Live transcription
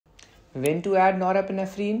when to add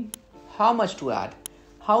norepinephrine, how much to add,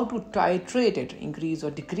 how to titrate it, increase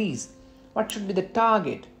or decrease, what should be the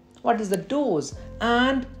target, what is the dose,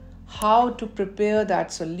 and how to prepare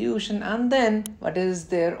that solution, and then what is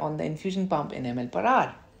there on the infusion pump in ml per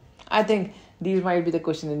hour. I think these might be the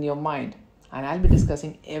question in your mind, and I'll be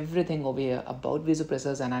discussing everything over here about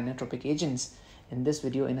vasopressors and inotropic agents in this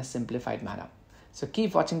video in a simplified manner. So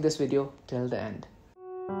keep watching this video till the end.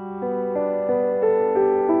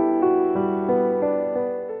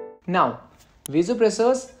 Now,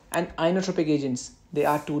 vasopressors and inotropic agents, they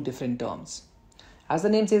are two different terms. As the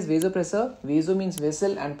name says, vasopressor, vaso means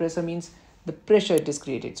vessel and pressor means the pressure it is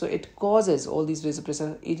created. So it causes, all these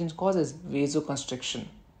vasopressor agents causes vasoconstriction.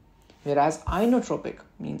 Whereas inotropic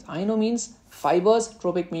means, ino means fibers,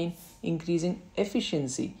 tropic means increasing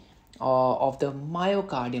efficiency of the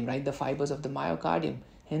myocardium, right? The fibers of the myocardium.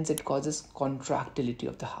 Hence it causes contractility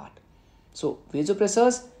of the heart. So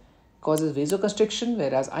vasopressors causes vasoconstriction,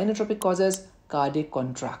 whereas inotropic causes cardiac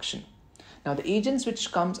contraction. Now the agents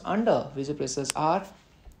which comes under vasopressors are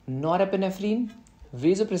norepinephrine,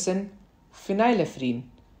 vasopressin, phenylephrine,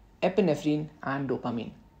 epinephrine and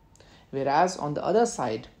dopamine. Whereas on the other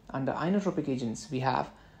side, under inotropic agents, we have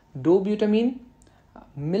dobutamine,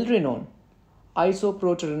 milrinone,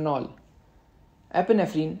 isoproterenol,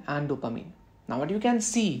 epinephrine and dopamine. Now what you can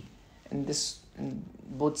see in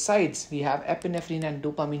both sides, we have epinephrine and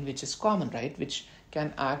dopamine, which is common, right? Which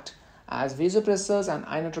can act as vasopressors and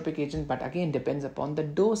inotropic agent, but again depends upon the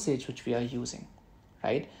dosage which we are using,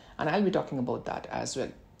 right? And I'll be talking about that as well.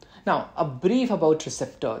 Now, a brief about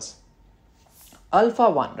receptors. Alpha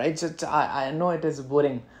 1, right? Just, I know it is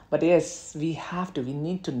boring, but yes, we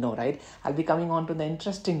need to know, right? I'll be coming on to the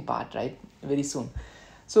interesting part, right? Very soon.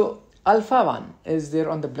 So alpha 1 is there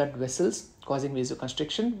on the blood vessels causing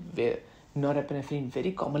vasoconstriction, where norepinephrine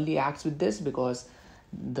very commonly acts with this because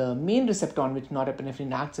the main receptor on which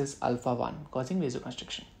norepinephrine acts is alpha 1, causing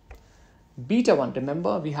vasoconstriction. Beta 1,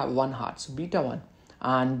 remember we have one heart, so beta 1,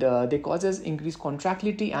 and they causes increased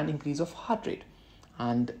contractility and increase of heart rate.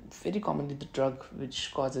 And very commonly the drug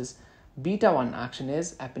which causes beta 1 action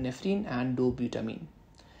is epinephrine and dobutamine.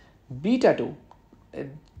 Beta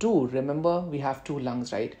 2, remember we have two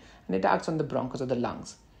lungs, right? And it acts on the bronchus of the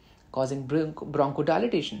lungs, causing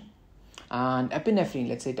bronchodilation. And epinephrine,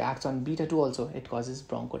 let's say it acts on beta 2 also, it causes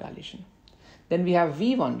bronchodilation. Then we have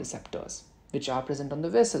V1 receptors, which are present on the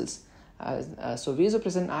vessels. So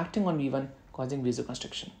vasopressin acting on V1, causing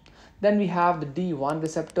vasoconstriction. Then we have the D1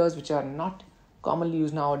 receptors, which are not commonly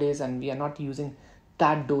used nowadays, and we are not using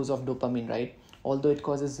that dose of dopamine, right? Although it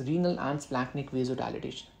causes renal and splanchnic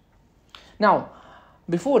vasodilatation. Now,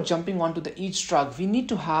 before jumping on to each drug, we need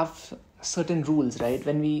to have certain rules, right?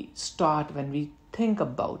 When we think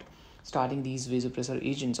about starting these vasopressor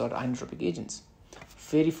agents or inotropic agents.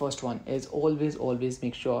 Very first one is always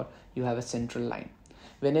make sure you have a central line.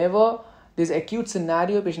 Whenever this acute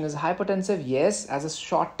scenario, patient is hypotensive, yes, as a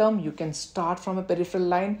short term, you can start from a peripheral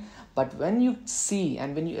line. But when you see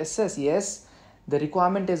and when you assess, yes, the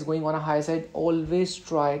requirement is going on a high side, always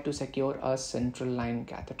try to secure a central line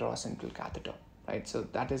catheter or central catheter, right? So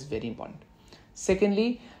that is very important.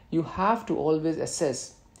 Secondly, you have to always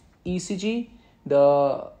assess ECG,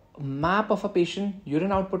 the map of a patient,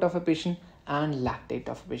 urine output of a patient, and lactate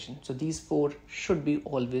of a patient. So these four should be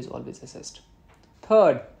always assessed.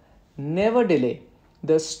 Third, never delay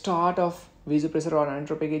the start of vasopressor or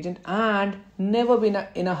inotropic agent, and never be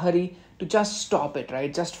in a hurry to just stop it,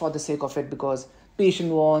 right? Just for the sake of it, because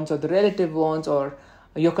patient wants or the relative wants or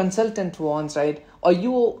your consultant wants, right? Or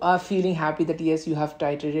you are feeling happy that yes, you have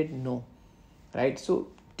titrated. No, right? So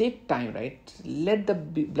take time, right? Let the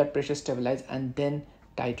blood pressure stabilize and then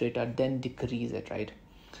titrate or then decrease it, right?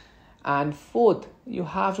 And fourth, you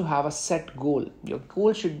have to have a set goal. Your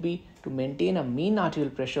goal should be to maintain a mean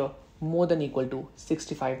arterial pressure more than equal to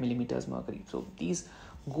 65 millimeters mercury. So these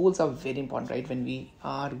goals are very important, right, when we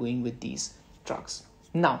are going with these drugs.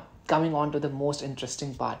 Now, coming on to the most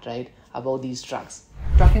interesting part, right, about these drugs.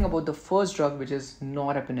 Talking about the first drug, which is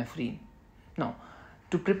norepinephrine. Now,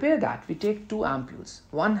 to prepare that, we take 2 ampules.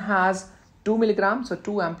 One has 2 milligrams, so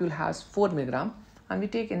 2 ampule has 4 milligram, and we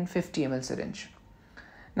take in 50 ml syringe.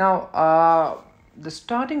 Now, the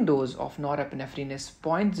starting dose of norepinephrine is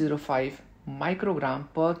 0.05 microgram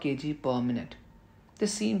per kg per minute.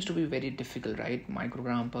 This seems to be very difficult, right?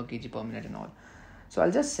 Microgram per kg per minute and all. So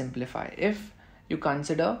I'll just simplify. If you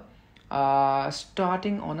consider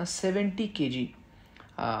starting on a 70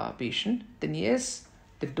 kg patient, then yes,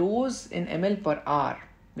 the dose in ml per hour,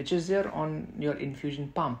 which is there on your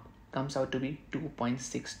infusion pump, comes out to be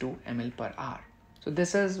 2.62 ml per hour. So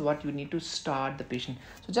this is what you need to start the patient.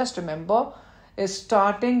 So just remember, is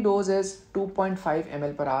starting dose is 2.5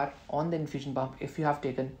 ml per hour on the infusion pump if you have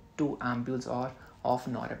taken 2 ampules or of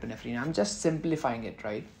norepinephrine. I'm just simplifying it,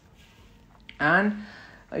 right? And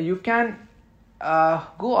you can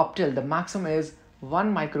go up till the maximum is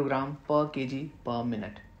 1 microgram per kg per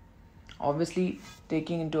minute. Obviously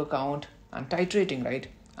taking into account and titrating, right?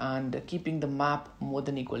 And keeping the MAP more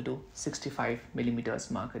than equal to 65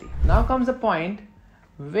 millimeters mercury. Now comes the point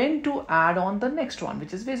when to add on the next one,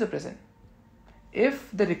 which is vasopressin. If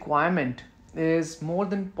the requirement is more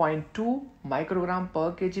than 0.2 microgram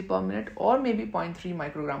per kg per minute or maybe 0.3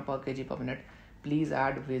 microgram per kg per minute, please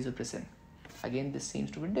add vasopressin. Again, this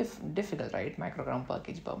seems to be difficult, right? Microgram per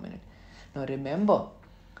kg per minute. Now remember,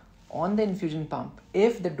 on the infusion pump,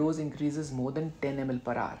 if the dose increases more than 10 ml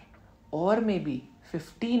per hour or maybe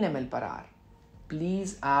 15 ml per hour,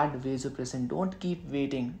 please add vasopressin. Don't keep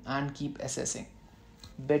waiting and keep assessing.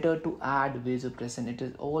 Better to add vasopressin. It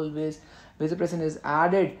is always, vasopressin is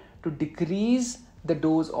added to decrease the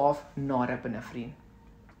dose of norepinephrine,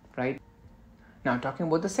 right? Now talking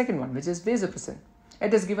about the second one, which is vasopressin.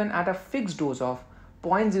 It is given at a fixed dose of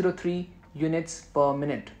 0.03 units per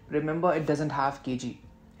minute. Remember, it doesn't have kg.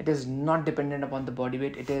 It is not dependent upon the body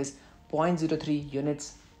weight. It is 0.03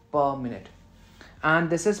 units per minute. And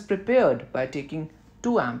this is prepared by taking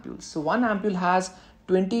 2 ampules. So 1 ampule has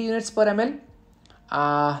 20 units per ml.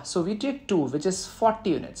 So we take 2, which is 40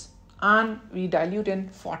 units. And we dilute in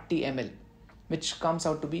 40 ml, which comes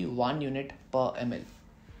out to be 1 unit per ml.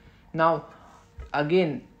 Now,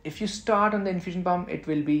 again, if you start on the infusion pump, it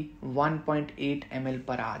will be 1.8 ml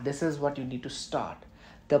per hour. This is what you need to start.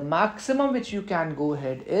 The maximum which you can go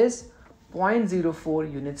ahead is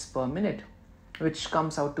 0.04 units per minute, which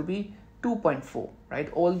comes out to be 2.4, right?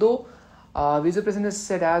 Although vasopressin is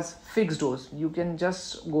set as fixed dose, you can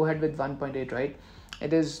just go ahead with 1.8, right?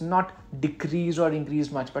 It is not decreased or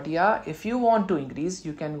increased much, but yeah, if you want to increase,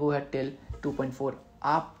 you can go ahead till 2.4.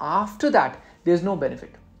 After that, there's no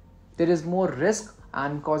benefit. There is more risk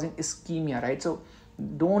and causing ischemia, right? So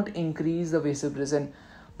don't increase the vasopressin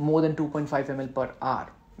more than 2.5 ml per hour,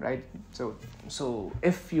 right? So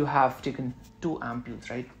if you have taken 2 ampules,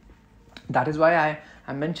 right? That is why I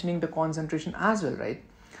am mentioning the concentration as well, right?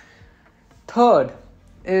 Third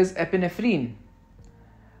is epinephrine.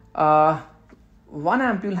 1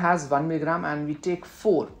 ampule has 1 milligram and we take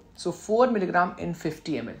 4. So 4 milligram in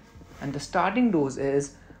 50 ml. And the starting dose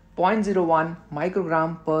is 0.01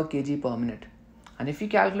 microgram per kg per minute. And if you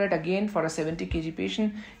calculate again for a 70 kg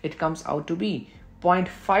patient, it comes out to be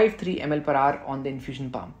 0.53 ml per hour on the infusion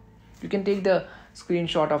pump. You can take the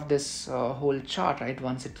screenshot of this whole chart, right,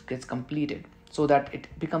 once it gets completed, so that it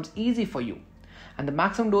becomes easy for you. And the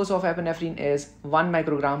maximum dose of epinephrine is 1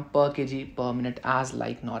 microgram per kg per minute, as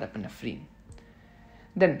like norepinephrine.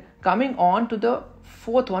 Then coming on to the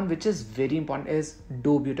fourth one, which is very important, is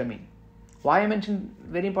dobutamine. Why I mentioned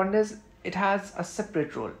very important is it has a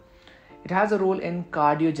separate role. It has a role in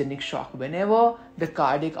cardiogenic shock. Whenever the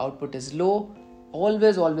cardiac output is low,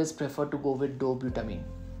 always prefer to go with dobutamine.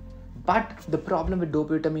 But the problem with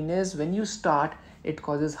dobutamine is when you start, it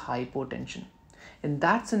causes hypotension. In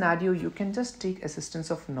that scenario, you can just take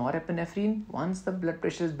assistance of norepinephrine once the blood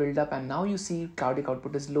pressure is built up and now you see cardiac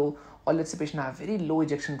output is low, or let's say patient have very low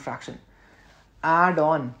ejection fraction. Add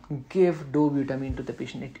on, give dobutamine to the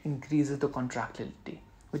patient. It increases the contractility,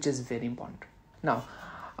 which is very important. Now,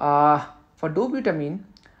 for dobutamine,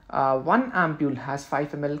 1 ampule has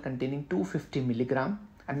 5 ml containing 250 milligram.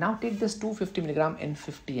 And now take this 250 milligram in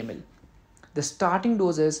 50 ml. The starting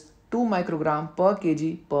dose is 2 microgram per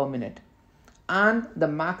kg per minute. And the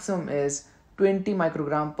maximum is 20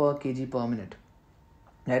 microgram per kg per minute.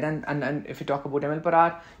 Right? And if you talk about ml per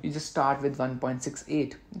hour, you just start with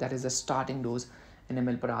 1.68. That is the starting dose in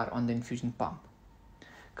ml per hour on the infusion pump.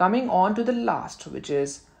 Coming on to the last, which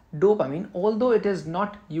is dopamine, although it is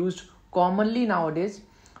not used commonly nowadays,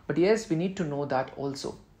 but yes, we need to know that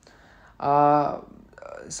also.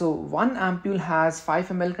 So 1 ampule has 5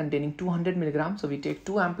 ml containing 200 milligram. So we take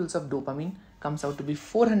 2 ampules of dopamine, comes out to be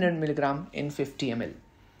 400 milligram in 50 ml.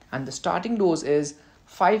 And the starting dose is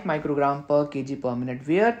 5 microgram per kg per minute,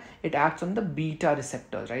 where it acts on the beta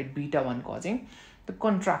receptors, right? Beta 1 causing the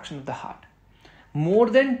contraction of the heart. More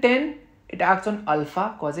than 10, it acts on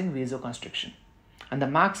alpha causing vasoconstriction. And the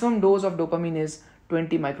maximum dose of dopamine is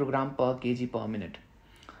 20 microgram per kg per minute.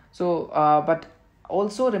 So, but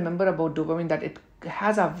also remember about dopamine that it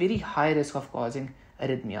has a very high risk of causing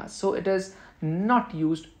arrhythmias. So it is not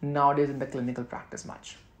used nowadays in the clinical practice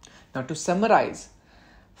much. Now to summarize,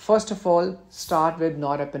 first of all, start with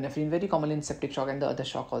norepinephrine, very common in septic shock and the other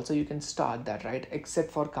shock also. You can start that, right?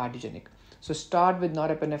 Except for cardiogenic. So start with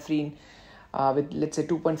norepinephrine. with let's say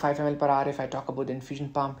 2.5 ml per hour. If I talk about the infusion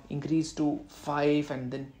pump, increase to 5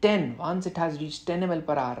 and then 10. Once it has reached 10 ml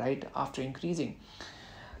per hour, right, after increasing,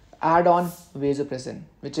 add on vasopressin,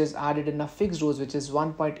 which is added in a fixed dose, which is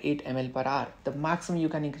 1.8 ml per hour. The maximum you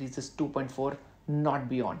can increase is 2.4, not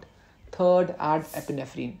beyond. Third, add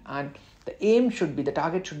epinephrine, and the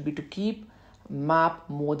target should be to keep MAP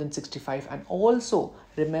more than 65, and also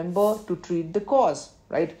remember to treat the cause,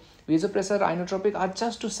 right? Vasopressor, inotropic are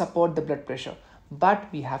just to support the blood pressure, but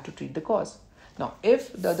we have to treat the cause. Now,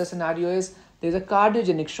 if the other scenario is there's a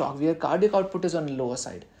cardiogenic shock where cardiac output is on the lower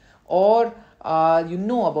side, or you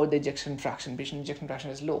know about the ejection fraction, patient ejection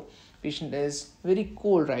fraction is low, patient is very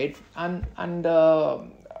cold, right? And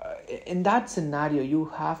in that scenario, you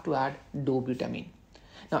have to add Dobutamine.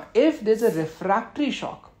 Now, if there's a refractory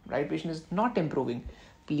shock, right, patient is not improving,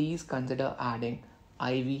 please consider adding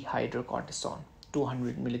IV hydrocortisone,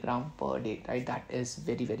 200 milligram per day, right? That is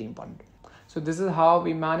very, very important. So this is how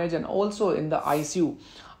we manage. And also in the ICU,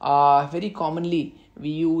 very commonly we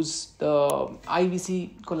use the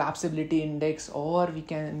IVC collapsibility index, or we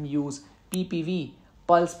can use PPV,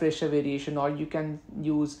 pulse pressure variation, or you can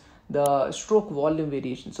use the stroke volume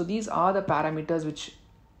variation. So these are the parameters which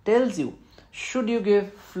tells you should you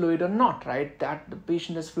give fluid or not, right? That the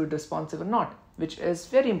patient is fluid responsive or not, which is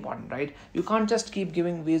very important, right? You can't just keep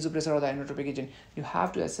giving vasopressor or the inotropic agent. You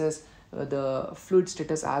have to assess the fluid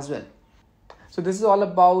status as well. So this is all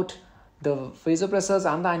about the vasopressors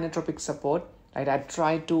and the inotropic support, right? I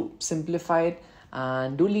tried to simplify it,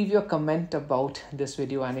 and do leave your comment about this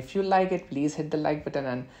video. And if you like it, please hit the like button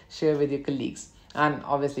and share with your colleagues. And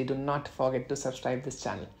obviously do not forget to subscribe this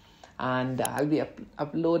channel. And I'll be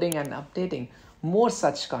uploading and updating more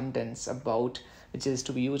such contents about which is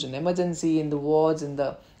to be used in emergency, in the wards, in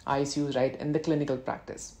the ICUs, right, in the clinical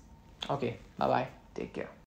practice. Okay, bye-bye. Take care.